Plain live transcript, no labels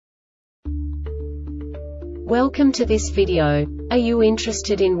Welcome to this video. Are you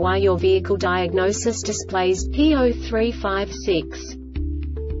interested in why your vehicle diagnosis displays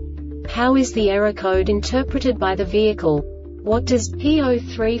P0356? How is the error code interpreted by the vehicle? What does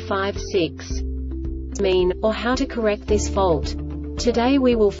P0356 mean, or how to correct this fault? Today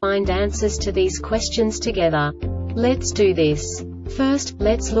we will find answers to these questions together. Let's do this. First,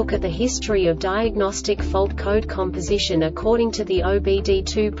 let's look at the history of diagnostic fault code composition according to the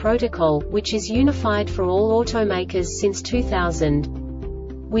OBD2 protocol, which is unified for all automakers since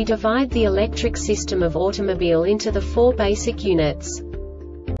 2000. We divide the electric system of automobile into the four basic units: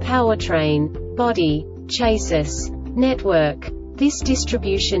 powertrain, body, chassis, network. This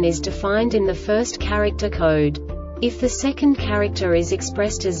distribution is defined in the first character code. If the second character is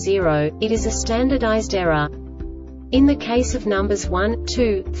expressed as 0, it is a standardized error. In the case of numbers 1,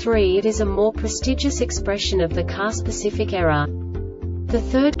 2, 3, it is a more prestigious expression of the car-specific error. The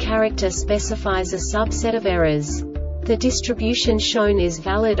third character specifies a subset of errors. The distribution shown is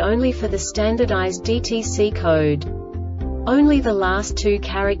valid only for the standardized DTC code. Only the last two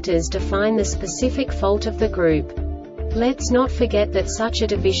characters define the specific fault of the group. Let's not forget that such a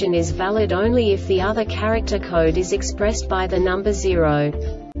division is valid only if the other character code is expressed by the number 0.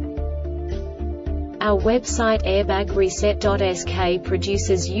 Our website airbagreset.sk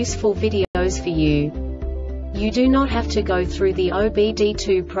produces useful videos for you. You do not have to go through the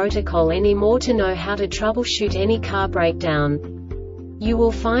OBD2 protocol anymore to know how to troubleshoot any car breakdown. You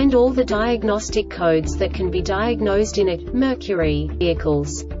will find all the diagnostic codes that can be diagnosed in a Mercury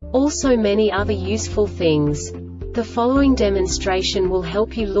vehicles. Also many other useful things. The following demonstration will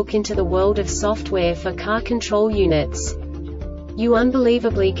help you look into the world of software for car control units. You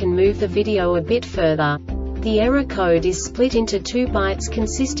unbelievably can move the video a bit further. The error code is split into 2 bytes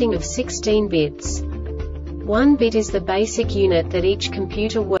consisting of 16 bits. 1 bit is the basic unit that each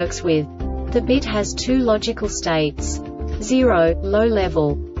computer works with. The bit has 2 logical states: 0, low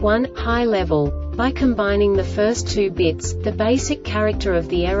level, 1, high level. By combining the first 2 bits, the basic character of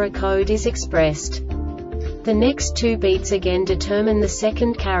the error code is expressed. The next 2 beats again determine the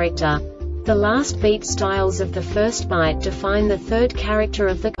second character. The last beat styles of the first byte define the third character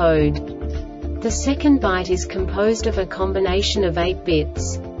of the code. The second byte is composed of a combination of 8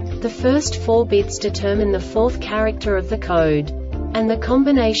 bits. The first 4 bits determine the fourth character of the code. And the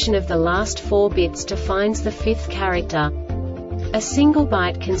combination of the last 4 bits defines the fifth character. A single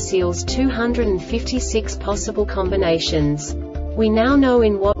byte conceals 256 possible combinations. We now know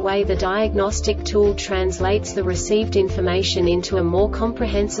in what way the diagnostic tool translates the received information into a more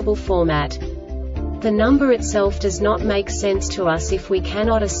comprehensible format. The number itself does not make sense to us if we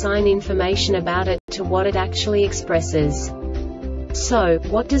cannot assign information about it to what it actually expresses. So,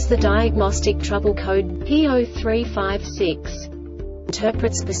 what does the diagnostic trouble code P0356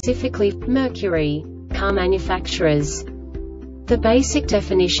 interpret specifically for Mercury car manufacturers? The basic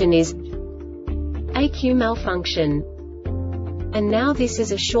definition is ECU malfunction. And now this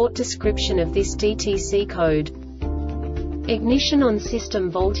is a short description of this DTC code. Ignition on system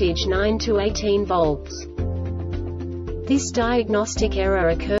voltage 9 to 18 volts. This diagnostic error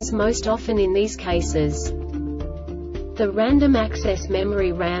occurs most often in these cases. The random access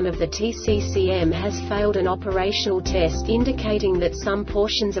memory RAM of the TCCM has failed an operational test indicating that some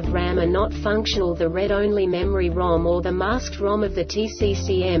portions of RAM are not functional. The read-only memory ROM or the masked ROM of the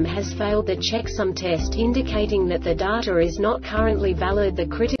TCCM has failed the checksum test indicating that the data is not currently valid. The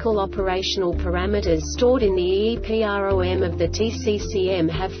critical operational parameters stored in the EEPROM of the TCCM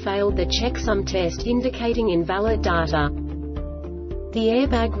have failed the checksum test indicating invalid data. The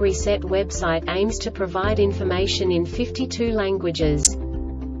Airbag Reset website aims to provide information in 52 languages.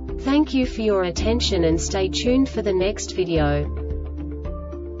 Thank you for your attention and stay tuned for the next video.